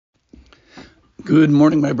Good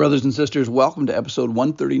morning, my brothers and sisters. Welcome to episode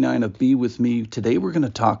 139 of Be With Me. Today we're going to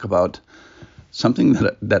talk about something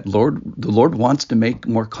that the Lord wants to make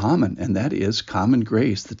more common, and that is common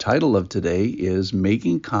grace. The title of today is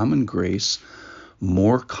Making Common Grace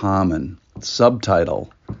More Common.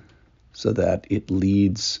 Subtitle, so that it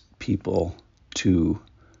leads people to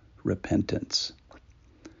repentance.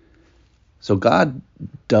 So God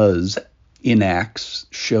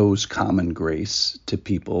shows common grace to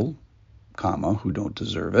people, who don't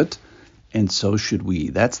deserve it, and so should we.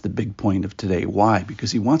 That's the big point of today. Why?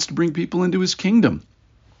 Because he wants to bring people into his kingdom.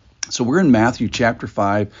 So we're in Matthew chapter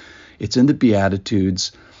 5. It's in the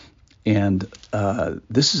Beatitudes, and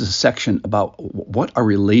this is a section about what our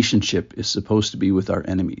relationship is supposed to be with our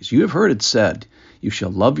enemies. You have heard it said, you shall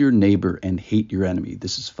love your neighbor and hate your enemy.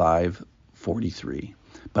 This is 5:43.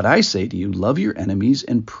 But I say to you, love your enemies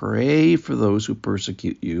and pray for those who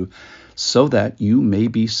persecute you, so that you may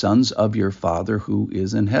be sons of your Father who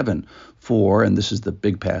is in heaven. For, and this is the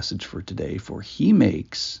big passage for today, for he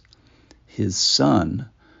makes his sun,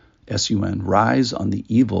 S-U-N, rise on the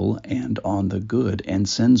evil and on the good, and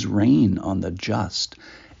sends rain on the just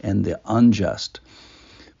and the unjust.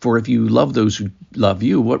 For if you love those who love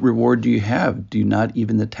you, what reward do you have? Do not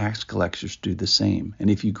even the tax collectors do the same? And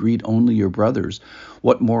if you greet only your brothers,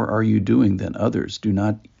 what more are you doing than others? Do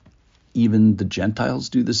not even the Gentiles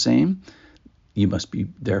do the same? You must be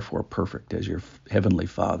therefore perfect as your heavenly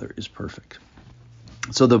Father is perfect.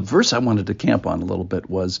 So the verse I wanted to camp on a little bit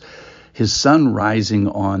was his sun rising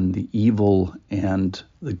on the evil and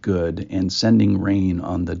the good, and sending rain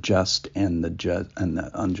on the just and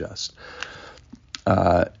the unjust.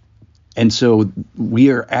 And so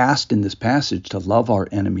we are asked in this passage to love our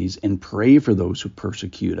enemies and pray for those who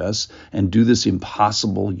persecute us, and do this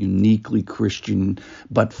impossible, uniquely Christian,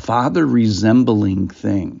 but Father-resembling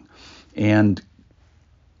thing. And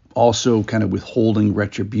also kind of withholding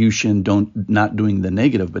retribution, not doing the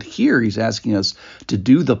negative. But here he's asking us to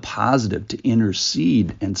do the positive, to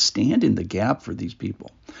intercede and stand in the gap for these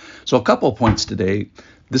people. So a couple of points today.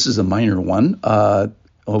 This is a minor one.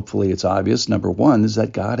 Hopefully it's obvious. Number one is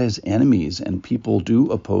that God has enemies, and people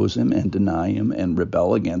do oppose him and deny him and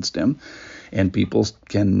rebel against him. And people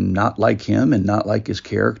can not like him and not like his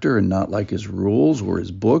character and not like his rules or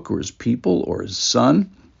his book or his people or his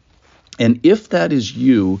son. And if that is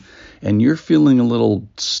you and you're feeling a little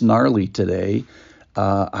snarly today,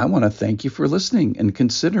 I want to thank you for listening and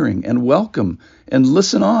considering and welcome and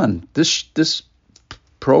listen on. This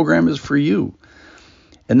program is for you.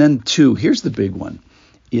 And then two, here's the big one,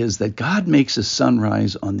 is that God makes his sun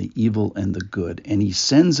rise on the evil and the good, and he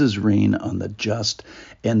sends his rain on the just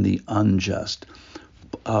and the unjust.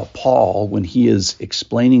 Paul, when he is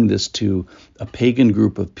explaining this to a pagan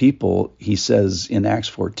group of people, he says in Acts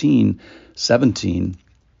 14:17,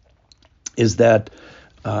 is that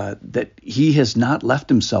he has not left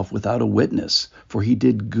himself without a witness, for he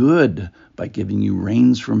did good by giving you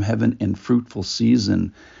rains from heaven and fruitful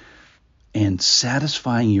season, and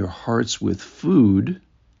satisfying your hearts with food,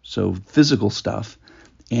 so physical stuff,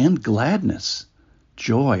 and gladness,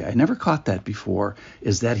 joy. I never caught that before,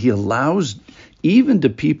 is that he allows, even to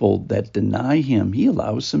people that deny him, he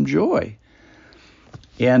allows some joy.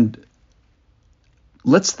 And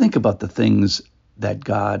let's think about the things that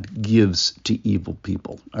God gives to evil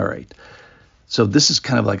people. All right. So this is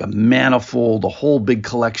kind of like a manifold, a whole big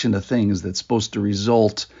collection of things that's supposed to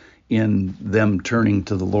result in them turning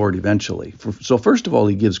to the Lord eventually. So first of all,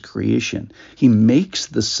 he gives creation. He makes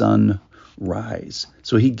the sun rise.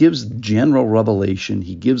 So he gives general revelation.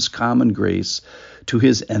 He gives common grace to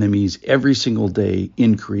his enemies every single day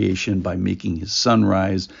in creation by making his sun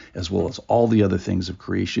rise, as well as all the other things of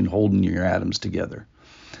creation, holding your atoms together.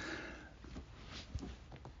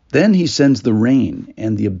 Then he sends the rain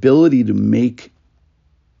and the ability to make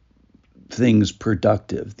things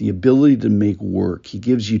productive, the ability to make work. He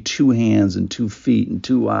gives you 2 hands and 2 feet and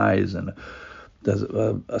 2 eyes and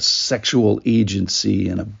a sexual agency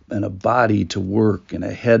and a body to work and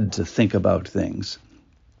a head to think about things.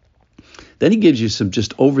 Then he gives you some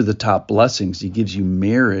just over-the-top blessings. He gives you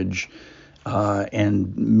marriage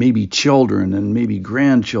and maybe children and maybe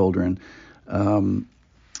grandchildren.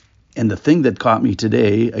 And the thing that caught me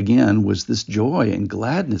today, again, was this joy and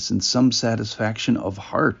gladness and some satisfaction of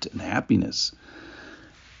heart and happiness.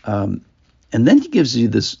 And then he gives you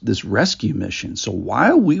this rescue mission. So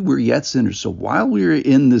while we were yet sinners, so while we were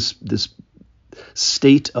in this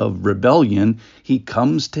state of rebellion, he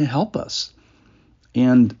comes to help us.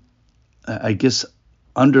 And I guess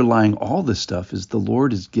underlying all this stuff is the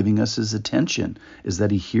Lord is giving us his attention, is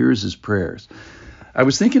that he hears his prayers. I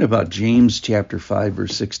was thinking about James chapter 5,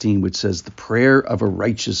 verse 16, which says, the prayer of a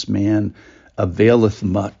righteous man availeth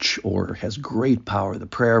much, or has great power, the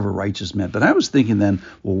prayer of a righteous man. But I was thinking then,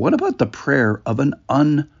 well, what about the prayer of an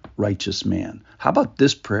unrighteous man? How about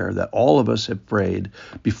this prayer that all of us have prayed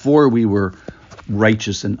before we were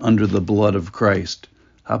righteous and under the blood of Christ?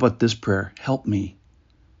 How about this prayer? Help me.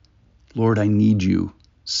 Lord, I need you.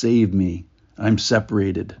 Save me. I'm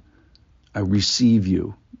separated. I receive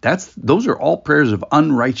you. Those are all prayers of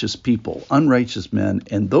unrighteous people, unrighteous men,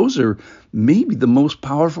 and those are maybe the most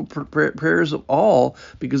powerful prayers of all,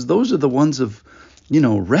 because those are the ones of,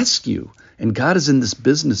 rescue. And God is in this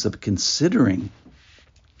business of considering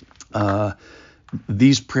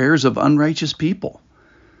these prayers of unrighteous people.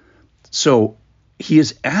 So he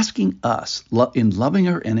is asking us, in loving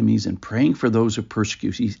our enemies and praying for those who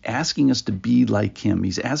persecute, he's asking us to be like him.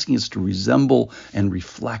 He's asking us to resemble and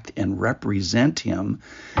reflect and represent him,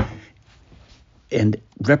 and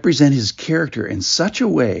represent his character in such a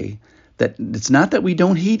way that it's not that we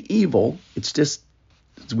don't hate evil, it's just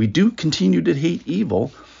we do continue to hate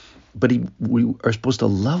evil, but we are supposed to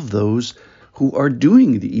love those who are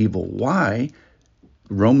doing the evil. Why?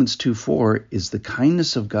 Romans 2:4 is the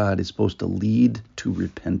kindness of God is supposed to lead to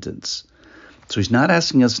repentance. So he's not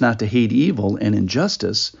asking us not to hate evil and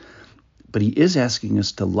injustice, but he is asking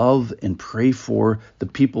us to love and pray for the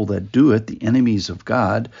people that do it, the enemies of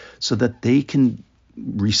God, so that they can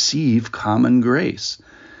receive common grace.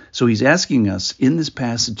 So he's asking us in this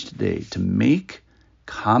passage today to make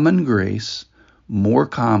common grace more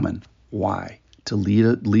common. Why? To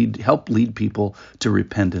help lead people to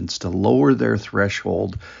repentance, to lower their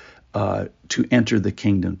threshold to enter the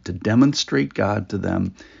kingdom, to demonstrate God to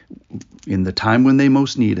them in the time when they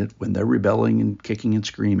most need it, when they're rebelling and kicking and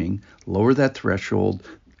screaming. Lower that threshold,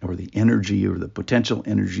 or the energy or the potential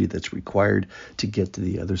energy that's required to get to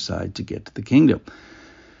the other side, to get to the kingdom.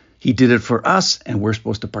 He did it for us, and we're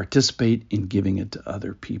supposed to participate in giving it to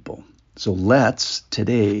other people. So let's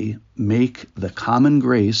today make the common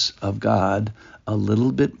grace of God a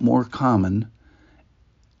little bit more common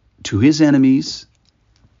to his enemies,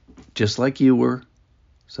 just like you were,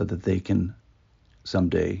 so that they can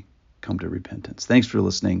someday come to repentance. Thanks for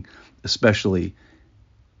listening, especially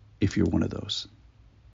if you're one of those.